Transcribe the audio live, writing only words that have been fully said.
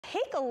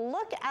take a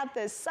look at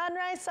this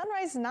sunrise.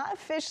 Sunrise not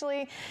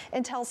officially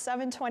until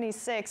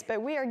 7:26,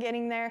 but we are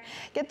getting there.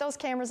 Get those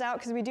cameras out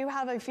because we do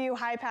have a few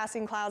high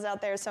passing clouds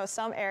out there, so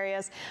some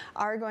areas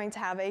are going to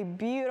have a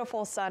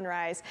beautiful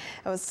sunrise.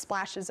 Those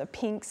splashes of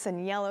pinks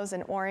and yellows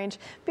and orange.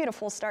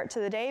 Beautiful start to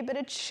the day, but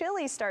a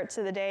chilly start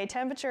to the day.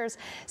 Temperatures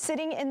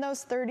sitting in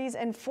those 30s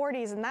and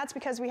 40s, and that's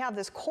because we have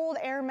this cold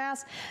air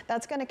mass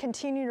that's going to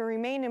continue to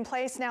remain in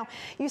place. Now,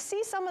 you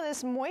see some of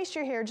this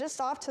moisture here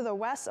just off to the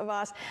west of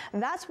us.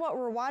 That's what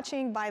we're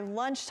watching by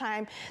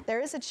lunchtime. There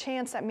is a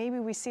chance that maybe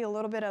we see a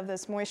little bit of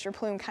this moisture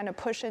plume kind of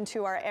push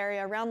into our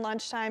area around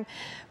lunchtime.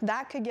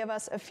 That could give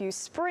us a few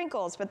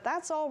sprinkles, but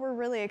that's all we're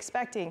really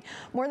expecting.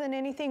 More than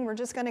anything, we're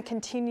just going to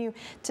continue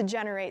to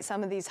generate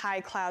some of these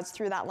high clouds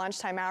through that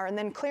lunchtime hour and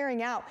then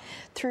clearing out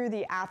through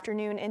the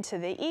afternoon into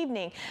the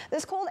evening.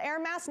 This cold air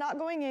mass not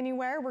going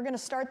anywhere. We're going to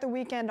start the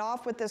weekend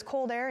off with this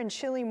cold air and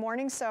chilly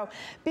morning, so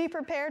be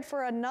prepared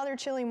for another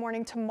chilly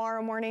morning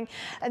tomorrow morning.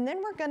 And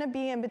then we're going to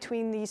be in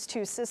between these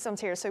two systems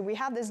here. So we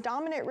have this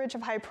dominant ridge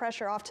of high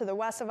pressure off to the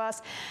west of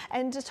us,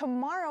 and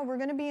tomorrow we're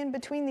going to be in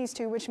between these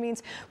two, which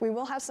means we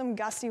will have some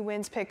gusty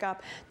winds pick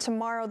up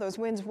tomorrow. Those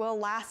winds will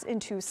last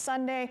into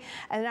Sunday,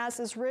 and as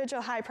this ridge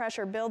of high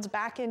pressure builds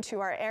back into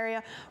our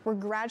area, we're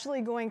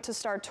gradually going to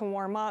start to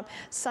warm up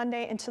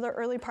Sunday into the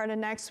early part of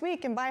next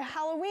week. And by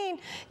Halloween,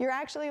 you're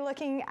actually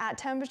looking at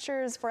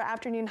temperatures for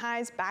afternoon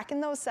highs back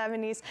in those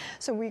 70s.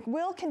 So we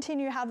will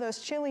continue to have those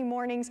chilly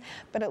mornings,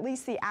 but at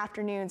least the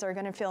afternoons are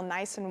going to feel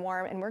nice and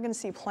warm, and we're going to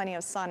see plenty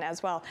of sun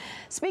as well.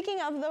 Speaking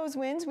of those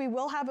winds, we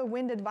will have a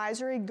wind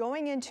advisory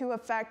going into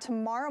effect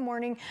tomorrow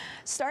morning,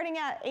 starting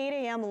at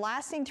 8 a.m.,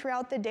 lasting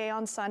throughout the day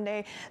on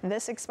Sunday.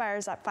 This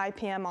expires at 5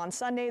 p.m. on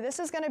Sunday. This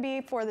is going to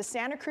be for the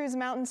Santa Cruz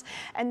Mountains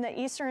and the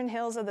eastern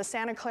hills of the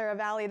Santa Clara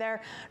Valley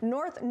there.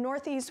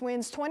 Northeast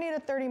winds 20 to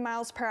 30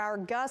 miles per hour,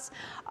 gusts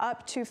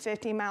up to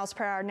 50 miles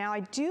per hour. Now,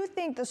 I do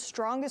think the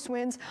strongest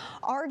winds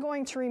are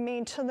going to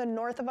remain to the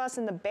north of us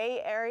in the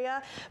Bay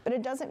Area, but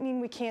it doesn't mean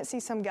we can't see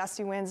some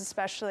gusty winds,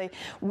 especially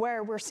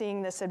where we're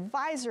seeing this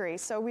advisory.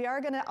 So we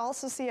are going to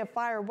also see a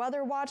fire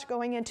weather watch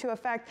going into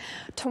effect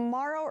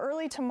tomorrow,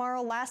 early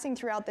tomorrow, lasting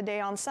throughout the day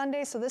on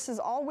Sunday. So this is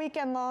all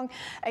weekend long.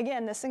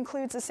 Again, this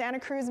includes the Santa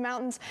Cruz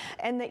Mountains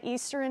and the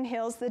eastern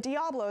hills, the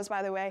Diablos,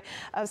 by the way,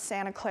 of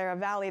Santa Clara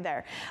Valley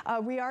there.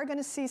 We are going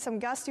to see some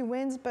gusty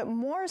winds, but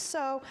more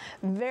so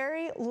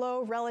very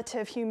low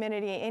relative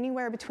humidity,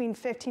 anywhere between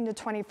 15 to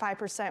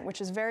 25%,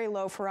 which is very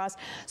low for us.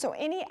 So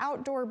any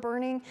outdoor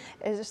burning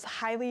is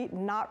highly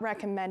not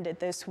recommended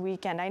this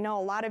weekend. I know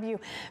a lot of you,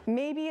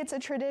 maybe it's a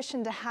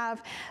tradition to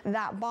have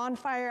that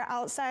bonfire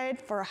outside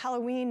for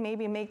Halloween,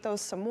 maybe make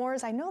those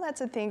s'mores. I know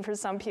that's a thing for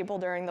some people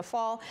during the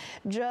fall.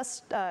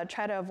 Just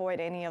try to avoid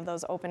any of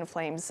those open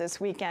flames this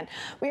weekend.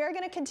 We are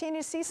going to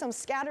continue to see some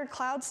scattered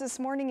clouds this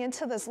morning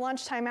into this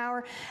lunchtime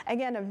hour.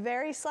 Again, a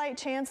very slight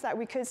chance that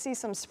we could see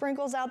some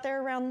sprinkles out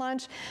there around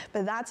lunch,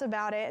 but that's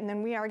about it. And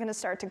then we are going to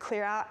start to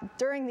clear out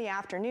during the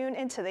afternoon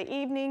into the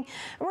evening.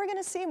 And we're going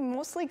to see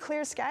mostly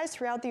clear skies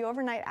throughout the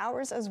overnight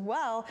hours as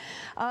well.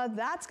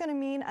 That's going to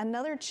mean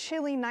another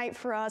chilly night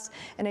for us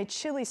and a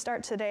chilly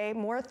start today,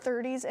 more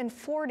 30s and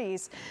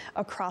 40s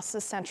across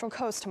the central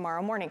coast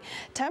tomorrow morning.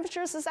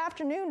 Temperatures this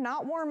afternoon,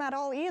 not warm at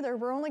all either.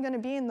 We're only going to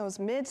be in those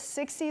mid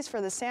 60s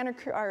for the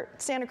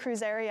Santa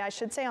Cruz area, I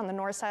should say, on the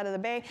north side of the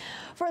bay.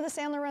 For the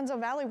San Lorenzo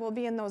Valley, we'll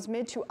be in those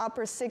mid to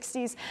upper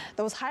 60s.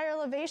 Those higher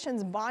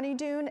elevations, Bonnie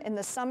Doon in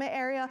the summit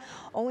area,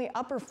 only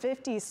upper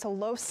 50s to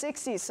low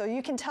 60s. So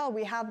you can tell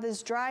we have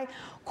this dry,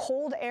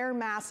 cold air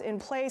mass in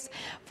place.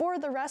 For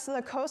the rest of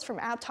the coast, from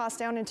Aptos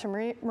down into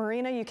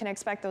Marina, you can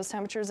expect those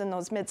temperatures in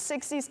those mid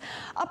 60s,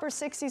 upper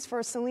 60s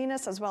for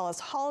Salinas as well as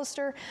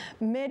Hollister,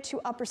 mid to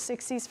upper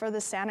 60s for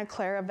the Santa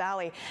Clara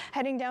Valley.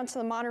 Heading down to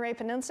the Monterey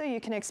Peninsula, you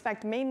can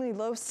expect mainly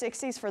low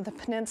 60s for the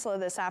peninsula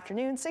this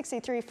afternoon,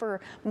 63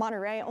 for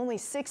Monterey, only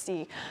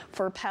 60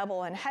 for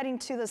Pebble. And heading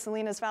to the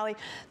Salinas Valley,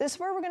 this is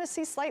where we're going to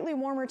see slightly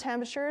warmer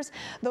temperatures,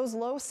 those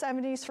low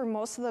 70s for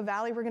most of the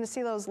valley. We're going to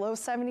see those low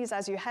 70s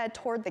as you head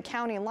toward the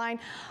county line,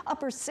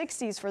 upper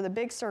 60s for the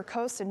Big Sur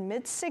Coast and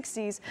mid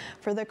 60s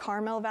for the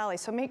Carmel Valley.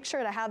 So make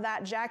sure to have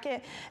that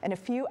jacket and a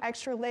few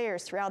extra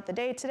layers throughout the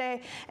day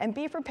today and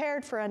be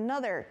prepared for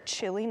another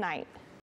chilly night.